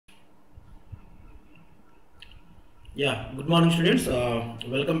Yeah, good morning, students.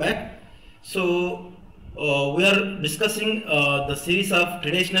 Welcome back. We are discussing the series of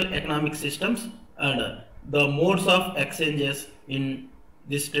traditional economic systems and the modes of exchanges in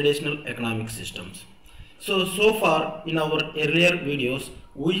these traditional economic systems. So far in our earlier videos,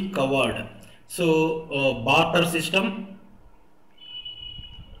 we covered barter system,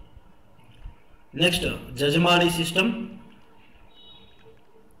 next Jajamani system,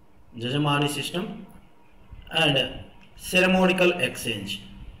 and ceremonial exchange.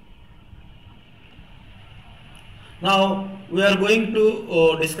 Now we are going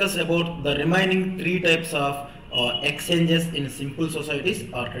to discuss about the remaining three types of exchanges in simple societies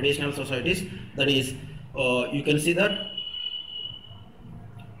or traditional societies. That is, you can see that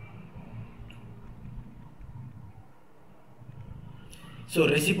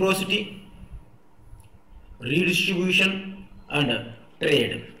reciprocity, redistribution, and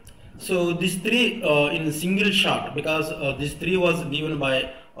trade. So these three in single shot, because these three was given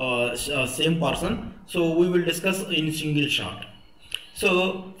by same person. So we will discuss in single shot.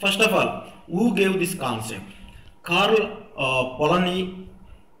 So first of all, who gave this concept? Carl Polanyi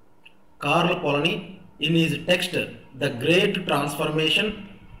in his text The Great Transformation.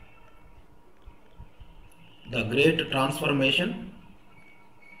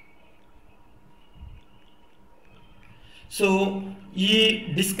 So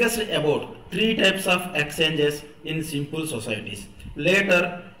he discussed about three types of exchanges in simple societies.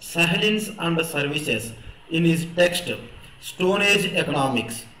 Later, Sahelins and Services in his text Stone Age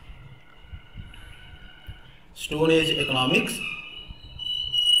Economics.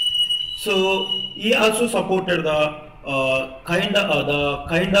 So he also supported the kind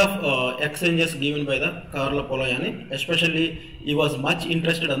of exchanges given by the Carlo Polanyi. Especially, he was much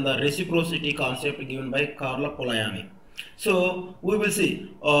interested in the reciprocity concept given by Carlo Polanyi. So we will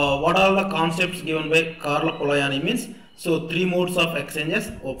see what are the concepts given by Carlo Polanyi means. So three modes of exchanges.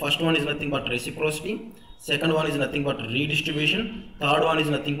 First one is nothing but reciprocity. Second one is nothing but redistribution. Third one is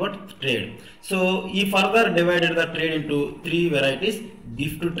nothing but trade. So he further divided the trade into three varieties: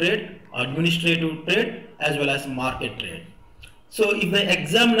 gift trade, administrative trade, as well as market trade. So if the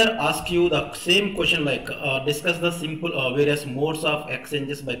examiner asks you the same question like discuss the simple various modes of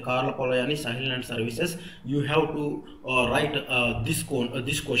exchanges by Carlo Polanyi, Sahel and Services, you have to write this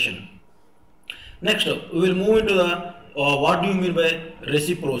question. Next, we will move into the what do you mean by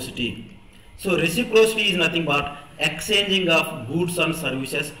reciprocity? So reciprocity is nothing but exchanging of goods and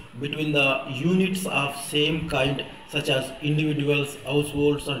services between the units of same kind, such as individuals,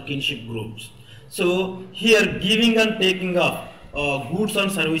 households, or kinship groups. So here, giving and taking of goods and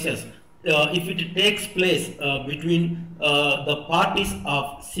services, if it takes place between the parties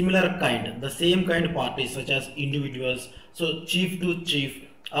of similar kind, the same kind parties, such as individuals, so chief to chief,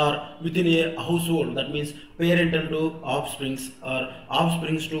 or within a household, that means parental to offsprings, or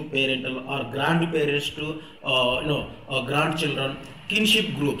offsprings to parental, or grandparents to grandchildren,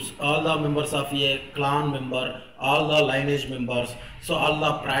 kinship groups, all the members of a clan member, all the lineage members, so all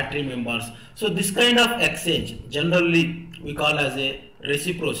the fratry members. So this kind of exchange generally we call as a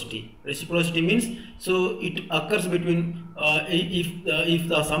reciprocity. Reciprocity means so it occurs between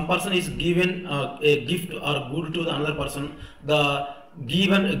if some person is given a gift or good to the another person, the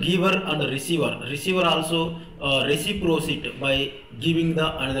giver and receiver also reciprocate by giving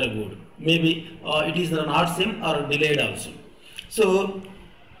the another good. Maybe it is not same or delayed also. So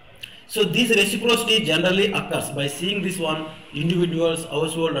this reciprocity generally occurs by seeing this one: individuals,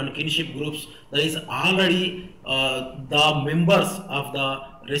 household, and kinship groups. That is already the members of the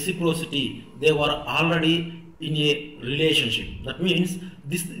reciprocity. They were already in a relationship. That means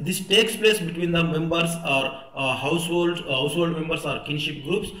this takes place between the members or household members or kinship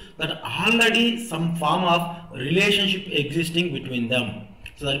groups, that already some form of relationship existing between them.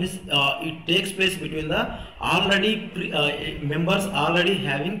 So that means it takes place between the members already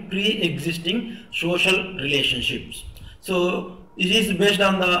having pre-existing social relationships. So it is based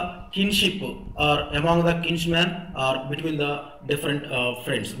on the kinship or among the kinsmen or between the different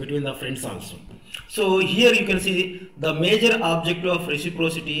friends, between the friends also. So here you can see the major objective of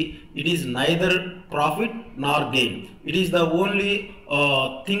reciprocity. It is neither profit nor gain. It is the only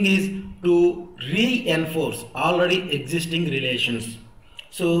thing is to reinforce already existing relations.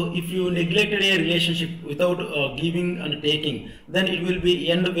 So if you neglected a relationship without giving and taking, then it will be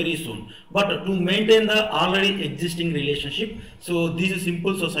end very soon. But to maintain the already existing relationship, so these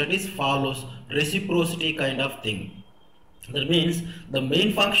simple societies follows reciprocity kind of thing. That means the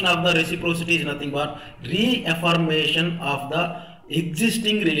main function of the reciprocity is nothing but reaffirmation of the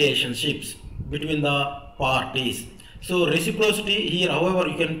existing relationships between the parties. So reciprocity here, however,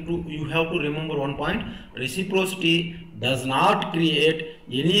 you have to remember one point: reciprocity does not create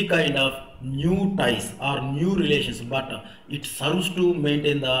any kind of new ties or new relations, but it serves to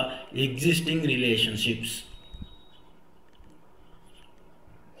maintain the existing relationships.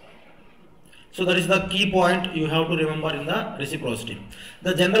 So that is the key point you have to remember in the reciprocity.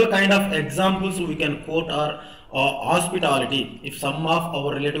 The general kind of examples we can quote are hospitality. If some of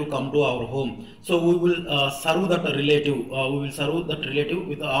our relative come to our home, so we will serve that relative. We will serve that relative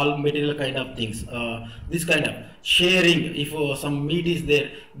with all material kind of things. This kind of sharing. If some meat is there,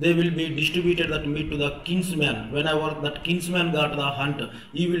 they will be distributed that meat to the kinsman. Whenever that kinsman got the hunt,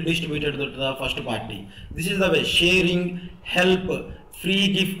 he will distribute it to the first party. This is the way: sharing, help,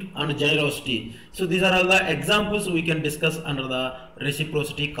 free gift, and generosity. So these are all the examples we can discuss under the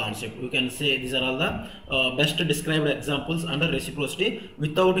reciprocity concept. We can say these are all the best described examples under reciprocity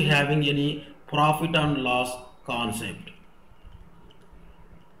without having any profit and loss concept.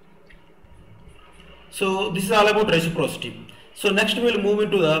 So this is all about reciprocity. So next we will move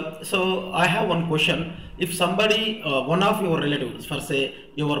into the, so I have one question. If somebody, one of your relatives, for say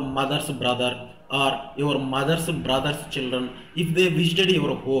your mother's brother or your mother's brother's children, if they visited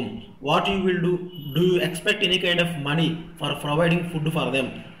your home, what you will do? Do you expect any kind of money for providing food for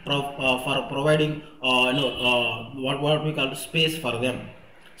them, for providing what we call space for them?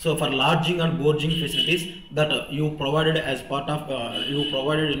 So for lodging and boarding facilities that you provided as part of you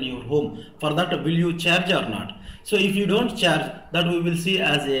provided in your home, for that will you charge or not? So if you don't charge, that we will see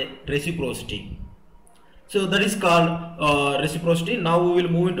as a reciprocity. So that is called reciprocity. Now we will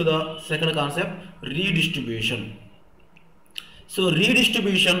move into the second concept, redistribution. So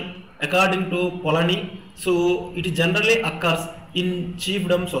redistribution, according to Polanyi, so it generally occurs in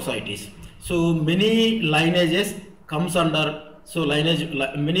chiefdom societies. So many lineages comes under, so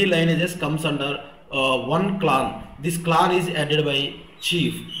many lineages comes under one clan. This clan is headed by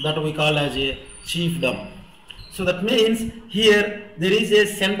chief, that we call as a chiefdom. So that means here there is a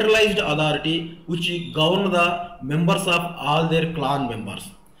centralized authority which govern the members of all their clan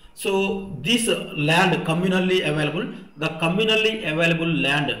members. So this land communally available, the communally available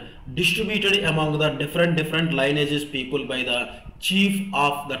land distributed among the different lineages people by the chief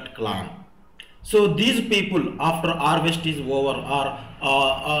of that clan. So these people, after harvest is over or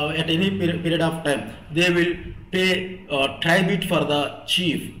at any period of time, they will pay tribute for the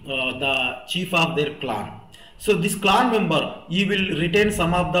chief of their clan. So this clan member, he will retain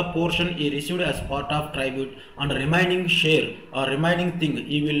some of the portion he received as part of tribute, and remaining share or remaining thing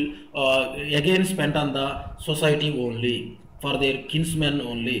he will again spend on the society only, for their kinsmen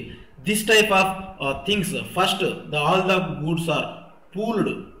only. This type of things, first all the goods are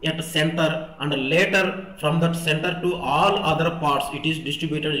pooled at center, and later from that center to all other parts it is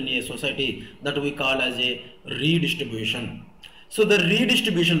distributed in a society, that we call as a redistribution. So the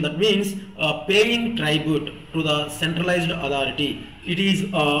redistribution, that means paying tribute to the centralized authority.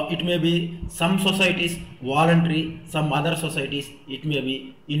 It may be some societies voluntary, some other societies it may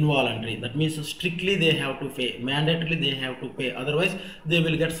be involuntary. That means strictly they have to pay, mandatorily they have to pay, otherwise they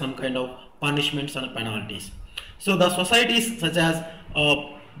will get some kind of punishments and penalties. So the societies such as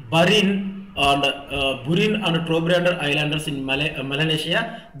Burin and Trobriand Islanders in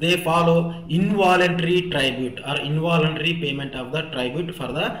Melanesia, they follow involuntary tribute or involuntary payment of the tribute for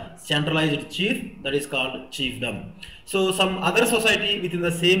the centralized chief, that is called chiefdom. So some other society within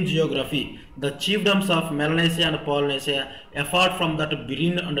the same geography, the chiefdoms of Melanesia and Polynesia, apart from that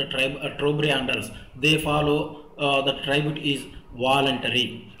Burin and Trobrianders, they follow the tribute is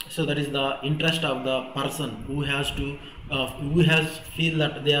voluntary. So that is the interest of the person who has feel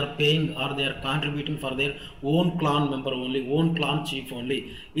that they are paying or they are contributing for their own clan member only, own clan chief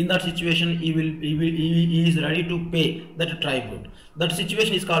only. In that situation, he is ready to pay that tribute. That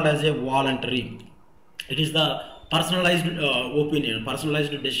situation is called as a voluntary. It is the personalized opinion,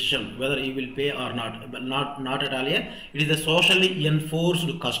 personalized decision whether he will pay or not, but not at all. It is a socially enforced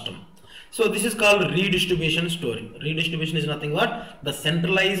custom. So this is called redistribution story. Redistribution is nothing but the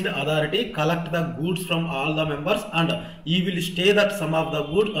centralized authority collect the goods from all the members, and he will stay that some of the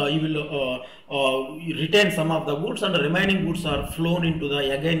goods, he will retain some of the goods, and the remaining goods are flown into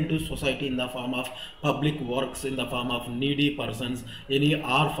into society in the form of public works, in the form of needy persons, any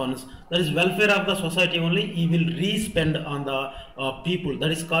orphans. That is welfare of the society only. He will re-spend on the people.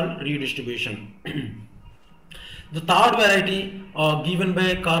 That is called redistribution. The third variety given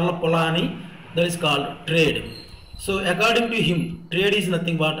by Carlo Polanyi, that is called trade. So according to him, trade is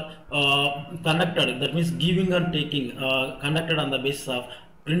nothing but conducted, that means giving and taking, conducted on the basis of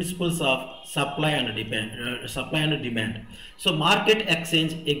principles of supply and demand. So market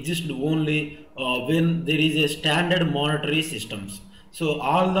exchange exists only when there is a standard monetary systems. So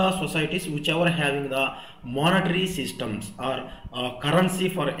all the societies which are having the monetary systems or currency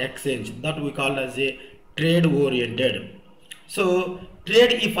for exchange, that we call as a trade oriented. So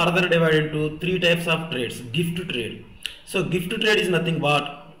trade is further divided into three types of trades. Gift trade. So gift trade is nothing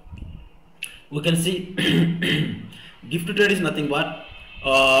but, we can see gift trade is nothing but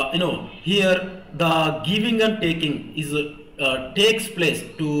here the giving and taking is takes place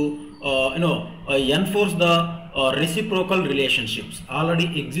to enforce the reciprocal relationships,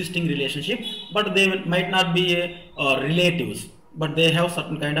 already existing relationship, but they might not be relatives, but they have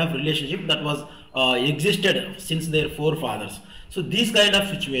certain kind of relationship that was existed since their forefathers. So this kind of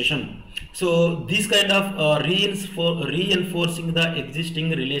situation, so this kind of reinforcing the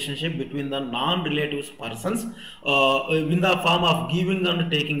existing relationship between the non-relative persons in the form of giving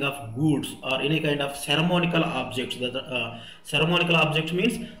and taking of goods or any kind of ceremonial objects. That ceremonial objects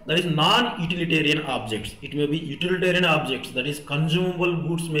means that is non-utilitarian objects. It may be utilitarian objects, that is consumable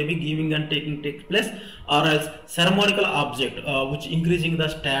goods may be giving and taking takes place, or else ceremonial object which increasing the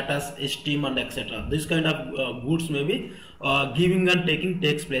status, esteem and etc. This kind of goods may be giving and taking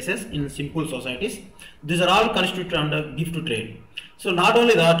takes places in simple societies. These are all constituted under gift trade. So not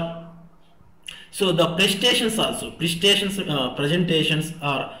only that, so the prestations also, presentations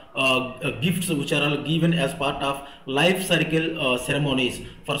are gifts which are all given as part of life cycle ceremonies.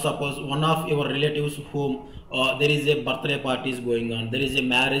 For suppose one of your relatives home there is a birthday party is going on, there is a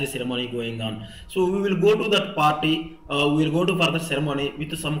marriage ceremony going on, so we will go to that party, we will go to further ceremony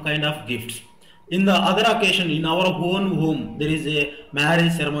with some kind of gifts. In the other occasion, in our own home, there is a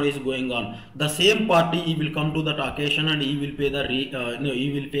marriage ceremony is going on. The same party, he will come to that occasion and he will pay the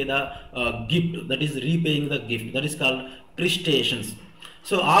gift, that is repaying the gift. That is called prestations.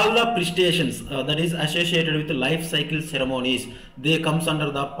 So all the prestations that is associated with life cycle ceremonies, they comes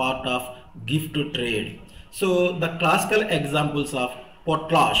under the part of gift trade. So the classical examples of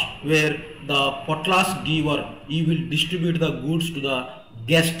potlatch, where the potlatch giver, he will distribute the goods to the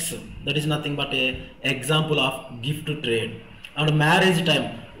guests, that is nothing but a example of gift trade. And marriage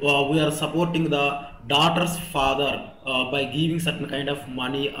time, we are supporting the daughter's father by giving certain kind of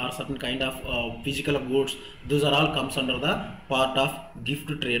money or certain kind of physical goods. Those are all comes under the part of gift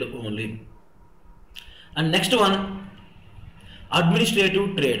trade only. And next one,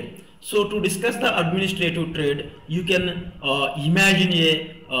 administrative trade. So to discuss the administrative trade, you can imagine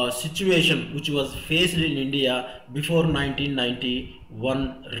a situation which was faced in India before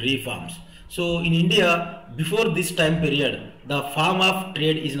 1991 reforms. So in India, before this time period, the form of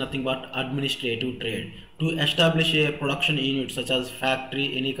trade is nothing but administrative trade. To establish a production unit such as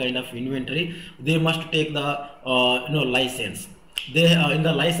factory, any kind of inventory, they must take the license. They in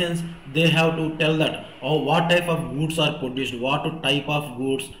the license they have to tell that what type of goods are produced, what type of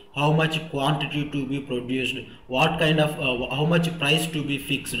goods, how much quantity to be produced, what kind of how much price to be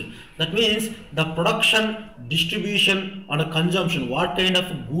fixed. That means the production, distribution and consumption, what kind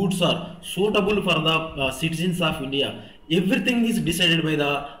of goods are suitable for the citizens of India, everything is decided by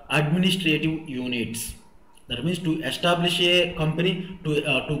the administrative units. That means to establish a company,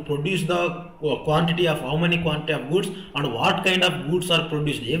 to produce the quantity of how many quantity of goods and what kind of goods are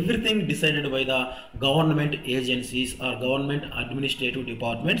produced, everything decided by the government agencies or government administrative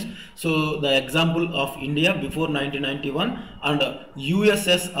departments. So the example of India before 1991 and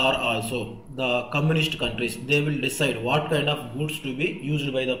USSR also, the communist countries, they will decide what kind of goods to be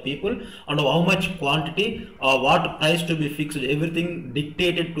used by the people and how much quantity, what price to be fixed, everything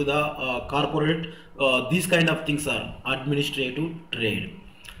dictated to the corporate. These kind of things are administrative trade.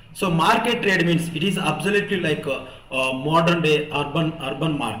 So market trade means it is absolutely like modern day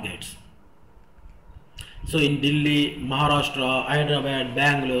urban markets. So in Delhi, Maharashtra, Hyderabad,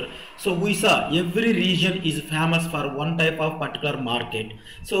 Bangalore, so we saw every region is famous for one type of particular market.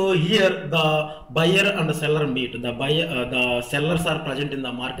 So here the buyer and the seller meet. The sellers are present in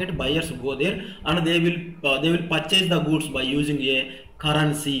the market, buyers go there and they will purchase the goods by using a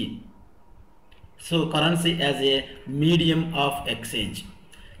currency. So currency as a medium of exchange.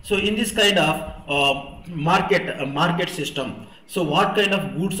 So in this kind of market system, so what kind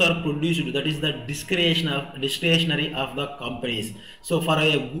of goods are produced, that is the discretionary of the companies. So for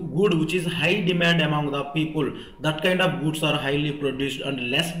a good which is high demand among the people, that kind of goods are highly produced,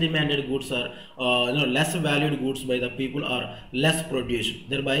 and less demanded goods are less valued goods by the people are less produced.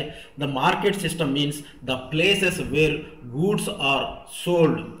 Thereby the market system means the places where goods are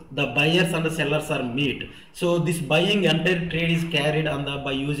sold, the buyers and the sellers are meet. So this buying entire trade is carried on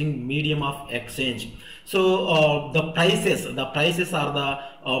by using medium of exchange. So the prices are the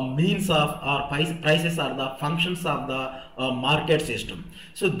means of, or prices are the functions of the market system.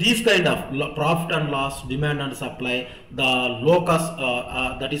 So these kind of profit and loss, demand and supply, the locus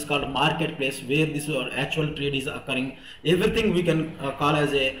that is called marketplace, where this actual trade is occurring, everything we can call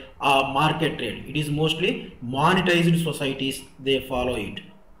as a market trade. It is mostly monetized societies, they follow it.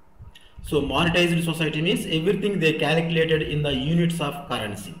 So monetized society means everything they calculated in the units of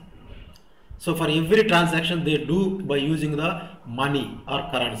currency. So for every transaction they do by using the money or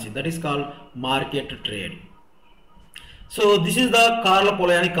currency, that is called market trade. So this is the Carlo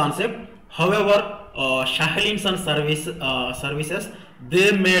Polanyi concept. However, Shahelins and services,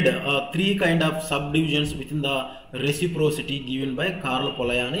 they made three kind of subdivisions within the reciprocity given by Carlo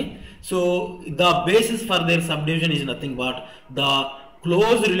Polanyi. So the basis for their subdivision is nothing but the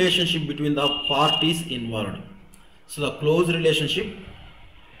close relationship between the parties involved. So the close relationships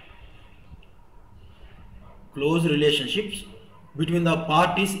between the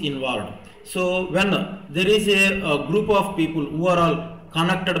parties involved. So when there is a group of people who are all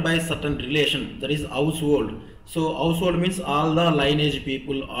connected by certain relation, that is household. So household means all the lineage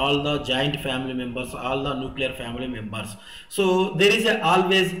people, all the joint family members, all the nuclear family members. So there is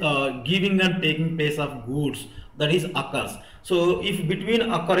always giving and taking place of goods, that is occurs. So if between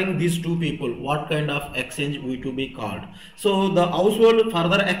occurring these two people, what kind of exchange we to be called? So the household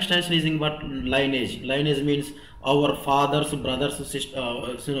further extension is in what lineage. Lineage means our fathers, brothers,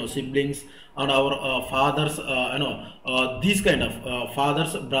 siblings, and our fathers, these kind of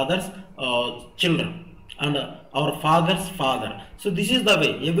fathers, brothers, children, and our father's father. So this is the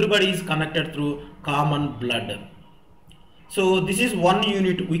way everybody is connected through common blood. So this is one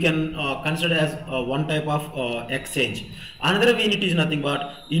unit we can consider as one type of exchange. Another unit is nothing but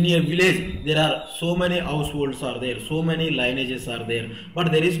in a village there are so many households are there, so many lineages are there,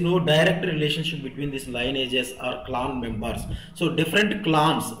 but there is no direct relationship between these lineages or clan members. So different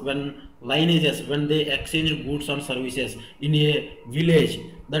clans, when lineages, when they exchange goods and services in a village,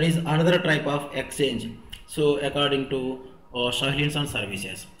 that is another type of exchange. So according to Shahelins and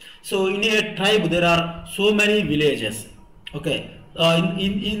services. So in a tribe there are so many villages. Okay,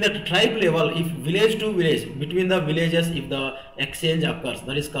 in the tribe level, if village to village, between the villages, if the exchange occurs,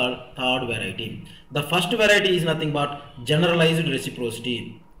 that is called third variety. The first variety is nothing but generalized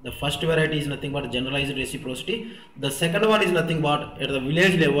reciprocity. The first variety is nothing but generalized reciprocity. The second one is nothing but at the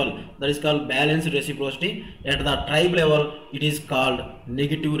village level, that is called balanced reciprocity. At the tribe level, it is called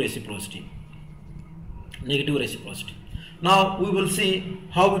negative reciprocity. Negative reciprocity. Now we will see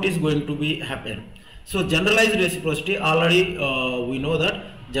how it is going to be happen. So generalized reciprocity, already we know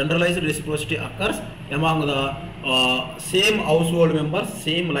that generalized reciprocity occurs among the same household members,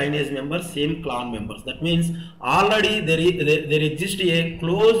 same lineage members, same clan members. That means already there exists a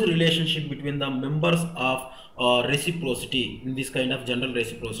close relationship between the members of reciprocity in this kind of general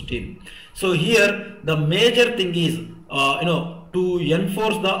reciprocity. So here the major thing is to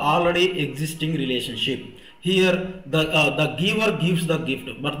enforce the already existing relationship. Here the giver gives the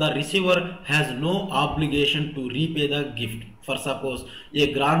gift, but the receiver has no obligation to repay the gift. For suppose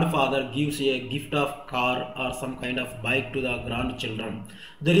a grandfather gives a gift of car or some kind of bike to the grandchildren,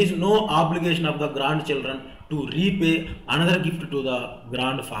 there is no obligation of the grandchildren to repay another gift to the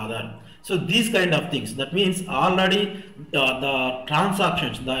grandfather. So these kind of things, that means already the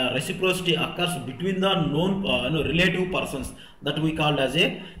transactions, the reciprocity occurs between the known relative persons, that we called as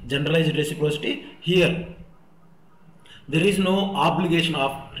a generalized reciprocity. Here there is no obligation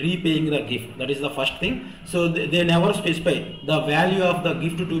of repaying the gift. That is the first thing. So they never specify the value of the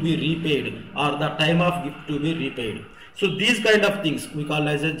gift to be repaid or the time of gift to be repaid. So these kind of things we call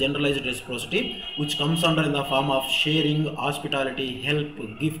as a generalized reciprocity, which comes under in the form of sharing, hospitality, help,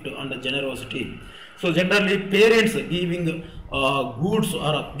 gift, and generosity. So generally parents giving goods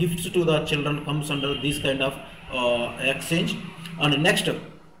or gifts to the children comes under this kind of exchange. And next,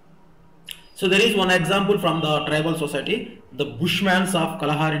 so there is one example from the tribal society, the Bushmans of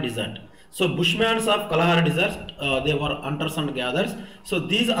Kalahari Desert. So Bushmans of Kalahari Desert, they were hunters and gatherers. So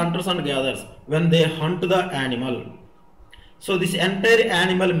these hunters and gatherers, when they hunt the animal, so this entire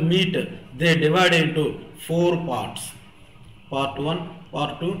animal meat, they divide into 4 parts. Part 1,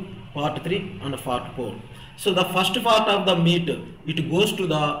 part 2, part 3 and part 4. So the first part of the meat, it goes to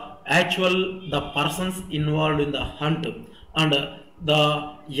the persons involved in the hunt and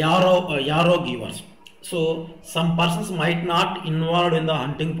the yarrow givers. So some persons might not involved in the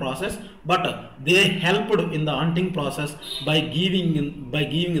hunting process, but they helped in the hunting process by giving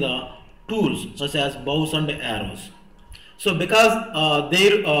the tools such as bows and arrows. So because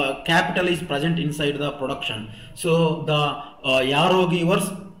their capital is present inside the production, so the yarrow givers,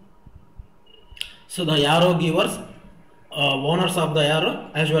 So the arrow givers, owners of the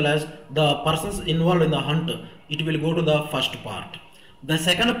arrow, as well as the persons involved in the hunt, it will go to the first part. The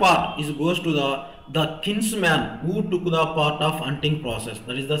second part is goes to the kinsman who took the part of hunting process.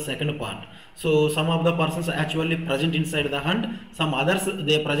 That is the second part. So some of the persons actually present inside the hunt, some others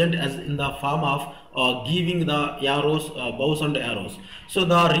they present as in the form of giving the arrows, bows and arrows. So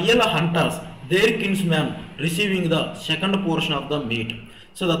the real hunters, their kinsman receiving the second portion of the meat.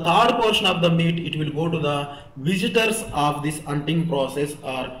 So the third portion of the meat, it will go to the visitors of this hunting process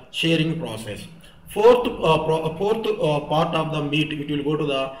or sharing process. Fourth part of the meat, it will go to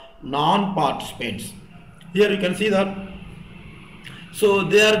the non-participants. Here you can see that. So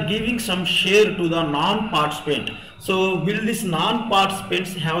they are giving some share to the non-participant. So will these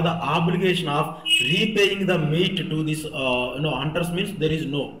non-participants have the obligation of repaying the meat to this hunters? Means there is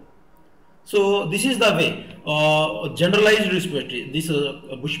no. So this is the way generalized reciprocity. These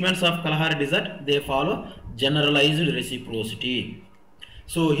Bushmen of Kalahari Desert, they follow generalized reciprocity.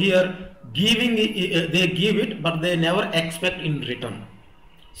 So here giving they give it, but they never expect in return.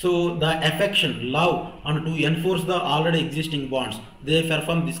 So the affection, love, and to enforce the already existing bonds, they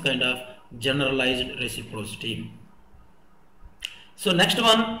perform this kind of generalized reciprocity. So next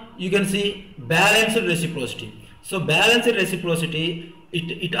one, you can see balanced reciprocity. So balanced reciprocity,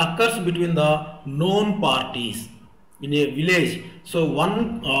 it occurs between the known parties in a village. So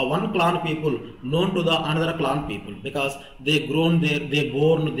one clan people known to the another clan people, because they born,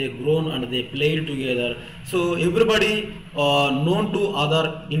 and they played together. So everybody known to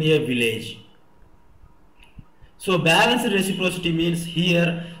other in a village. So balanced reciprocity means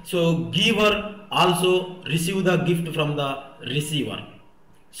here, so giver also receive the gift from the receiver.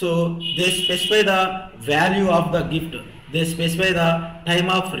 So they specify the value of the gift. They specify the time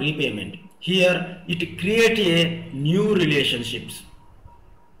of repayment. Here it creates a new relationships.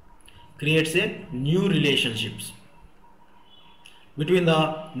 Between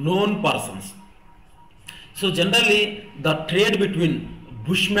the known persons. So generally the trade between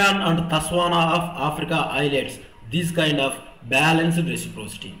Bushman and Taswana of Africa islets, this kind of balanced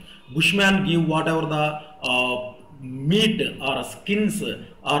reciprocity. Bushman give whatever the meat or skins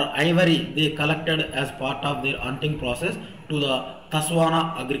or ivory they collected as part of their hunting process to the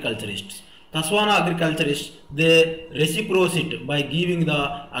Taswana agriculturists. Taswana agriculturists, they reciprocate by giving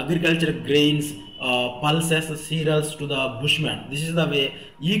the agriculture grains, pulses, cereals to the Bushman. This is the way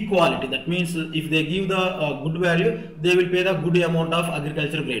equality. That means if they give the good value, they will pay the good amount of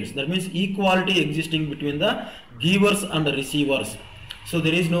agriculture grains. That means equality existing between the givers and the receivers. So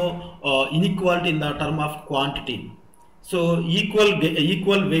there is no inequality in the term of quantity. So equal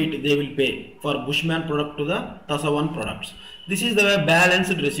weight they will pay for Bushman product to the Tassawan products. This is the way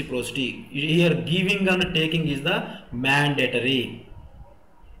balanced reciprocity. Here giving and taking is the mandatory.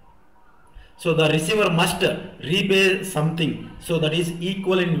 So the receiver must repay something, so that is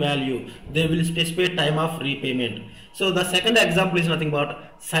equal in value. They will specify time of repayment. So the second example is nothing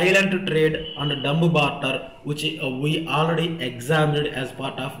but silent trade and dumb barter, which we already examined as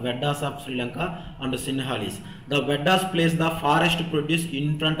part of Veddas of Sri Lanka and Sinhalese. The Veddas place the forest produce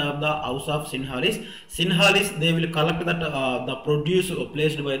in front of the house of Sinhalese. Sinhalese, they will collect that the produce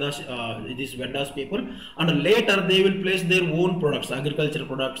placed by the these Veddas people, and later they will place their own products, agricultural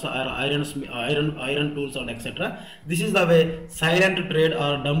products, or iron tools and etc. This is the way silent trade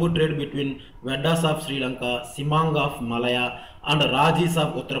or dumb trade between Veddas of Sri Lanka, Simang of Malaya, and Rajis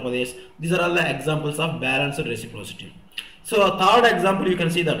of Uttar Pradesh. These are all the examples of balanced reciprocity. So a third example, you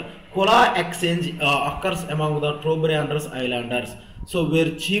can see that Kola exchange occurs among the Trobrianders Islanders. So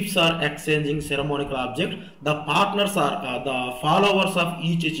where chiefs are exchanging ceremonial objects, the partners are the followers of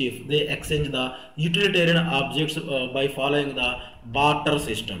each chief. They exchange the utilitarian objects by following the barter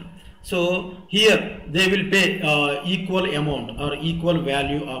system. So here they will pay equal amount or equal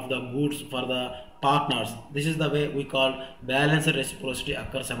value of the goods for the partners. This is the way we call balanced reciprocity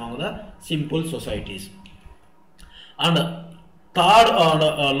occurs among the simple societies. And third or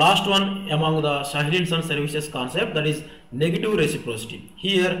last one among the Sahelians and services concept, that is negative reciprocity.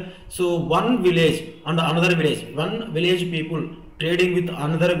 Here, so one village and another village, one village people trading with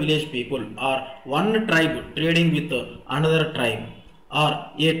another village people, or one tribe trading with another tribe, or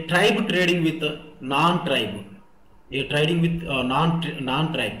a tribe trading with non-tribe,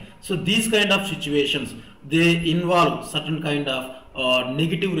 non-tribe. So these kind of situations, they involve certain kind of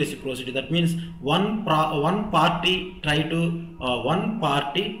negative reciprocity. That means one party try to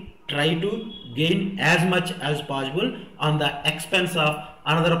gain as much as possible on the expense of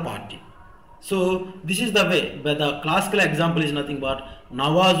another party. So this is the way. But the classical example is nothing but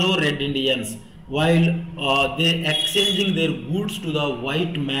Navajo Red Indians. While they exchanging their goods to the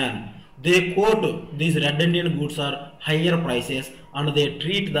white man, they quote these red Indian goods are higher prices and they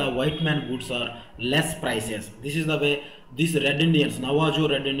treat the white man goods are less prices. This is the way these red Indians, Navajo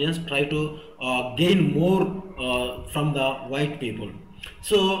red Indians, try to gain more from the white people.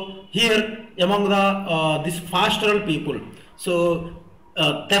 So here among the this pastoral people, so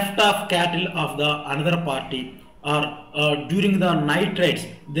theft of cattle of the another party, or during the night raids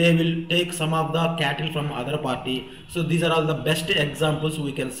they will take some of the cattle from other party. So these are all the best examples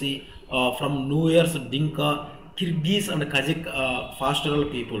we can see from Nuyers, Dinka, Kyrgyz and Kazakh pastoral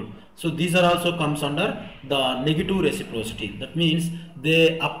people. So these are also comes under the negative reciprocity. That means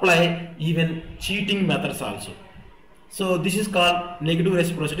they apply even cheating methods also. So this is called negative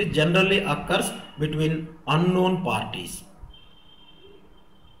reciprocity, generally occurs between unknown parties.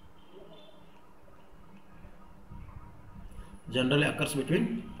 Generally occurs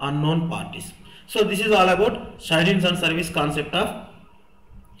between unknown parties. So this is all about citizens and service concept of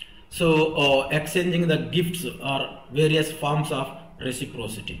exchanging the gifts or various forms of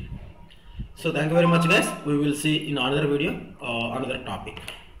reciprocity. So thank you very much guys. We will see in another video another topic.